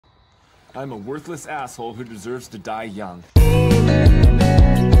I'm a worthless asshole who deserves to die young. Use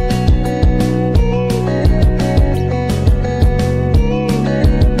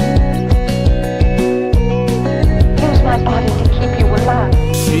my body to keep you alive.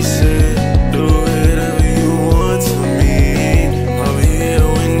 She said, do whatever you want to me. I'll be here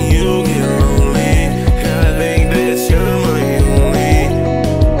when you get lonely. I think that you're my only.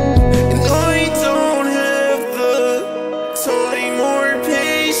 And I don't have the time or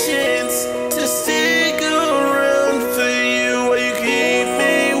patience to stick around for you while you keep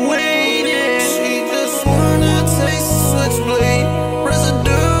me waiting. She just wanna taste the switchblade,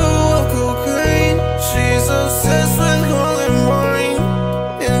 residue of cocaine. She's obsessed with Columbine,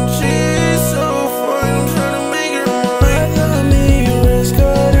 and she's so fine. I'm trying to make her mine. I got me a wrist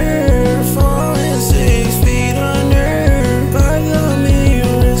cutter, falling 6 feet under. I got me a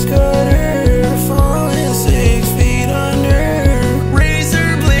wrist cutter, falling 6 feet under.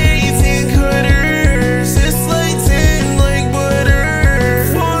 Razor blades and cutters, it's like tin like butter.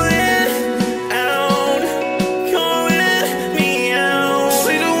 Falling out, calling me out.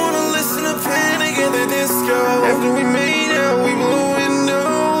 She don't wanna listen to Panic at the Disco. After we made out, we blew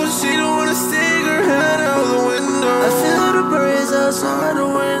windows. She don't wanna stick her head out the window. I feel the breeze outside the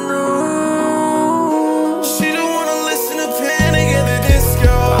window. She don't wanna listen to Panic at the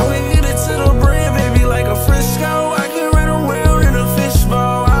Disco. I can get it to the brim, baby, like a Frisco. I can ride around in a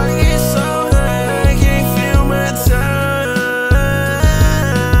fishbowl. I get so high, I can't feel my time.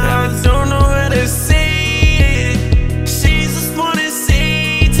 I don't know how to say it. She's as fun as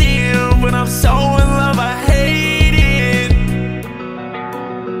Satan, but I'm so in love, I hate it.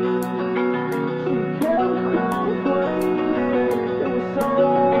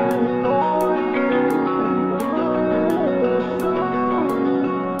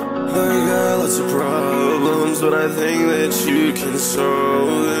 I got lots of problems, but I think that you can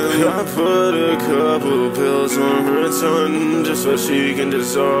solve them. I put a couple pills on her tongue just so she can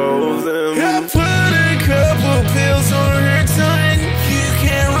dissolve them. I put a couple pills on her